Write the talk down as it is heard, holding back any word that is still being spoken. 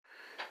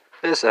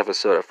This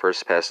episode of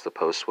First Past the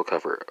Post will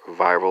cover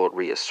viral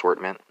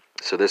reassortment.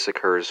 So, this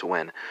occurs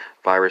when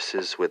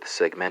viruses with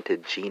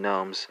segmented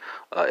genomes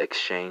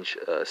exchange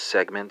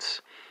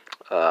segments,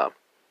 uh,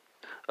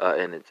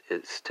 and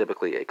it's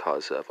typically a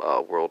cause of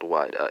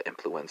worldwide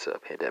influenza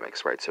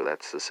pandemics, right? So,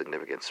 that's the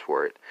significance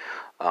for it,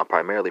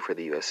 primarily for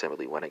the U.S.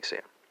 Assembly 1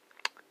 exam.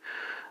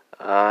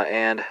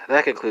 And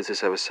that concludes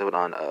this episode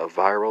on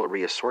viral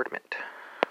reassortment.